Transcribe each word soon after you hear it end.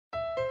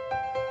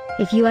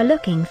If you are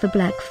looking for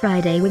Black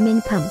Friday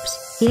women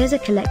pumps, here's a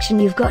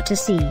collection you've got to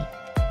see.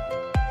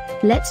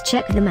 Let's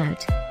check them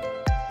out.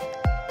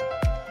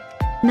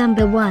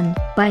 Number 1,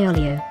 by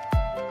Ollio.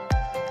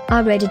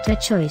 Our editor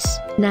choice,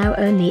 now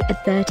only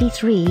at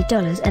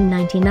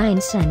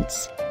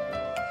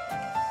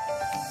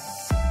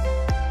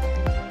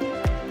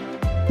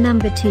 $33.99.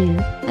 Number 2,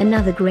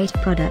 another great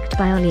product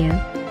by Ollio.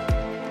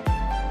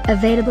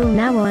 Available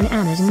now on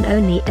Amazon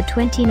only at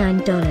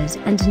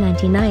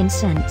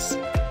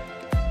 $29.99.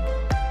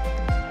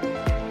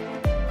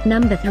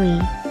 Number 3.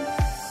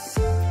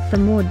 For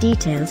more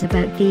details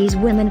about these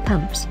women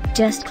pumps,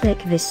 just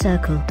click this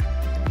circle.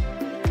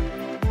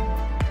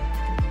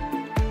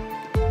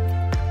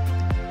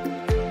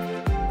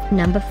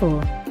 Number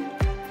 4.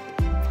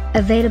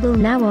 Available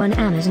now on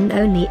Amazon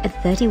only at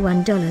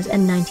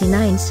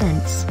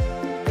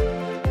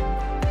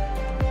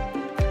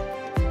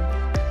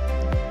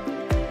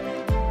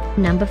 $31.99.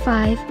 Number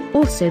 5,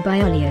 also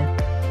by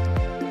Ollio.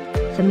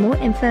 For more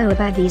info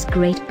about these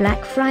great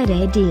Black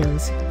Friday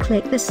deals,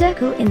 click the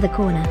circle in the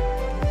corner.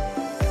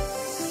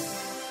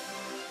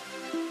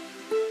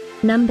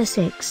 Number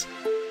 6.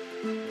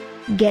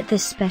 Get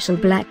this special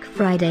Black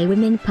Friday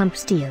women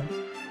pumps deal.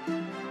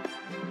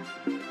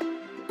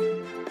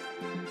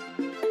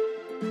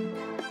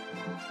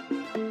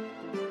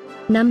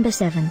 Number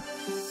 7.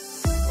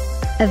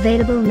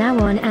 Available now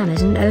on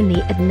Amazon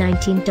only at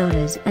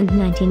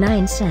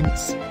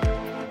 $19.99.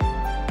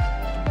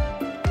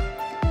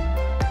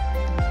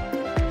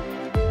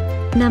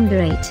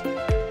 Number 8.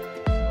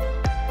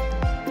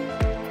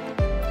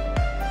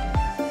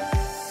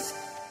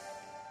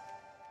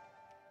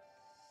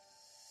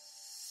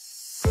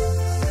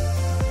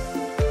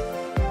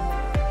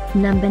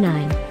 Number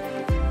 9.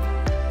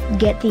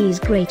 Get these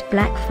great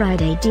Black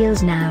Friday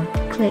deals now,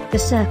 click the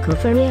circle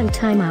for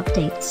real-time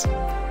updates.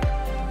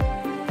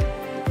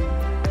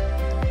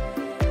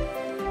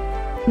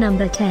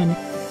 Number 10.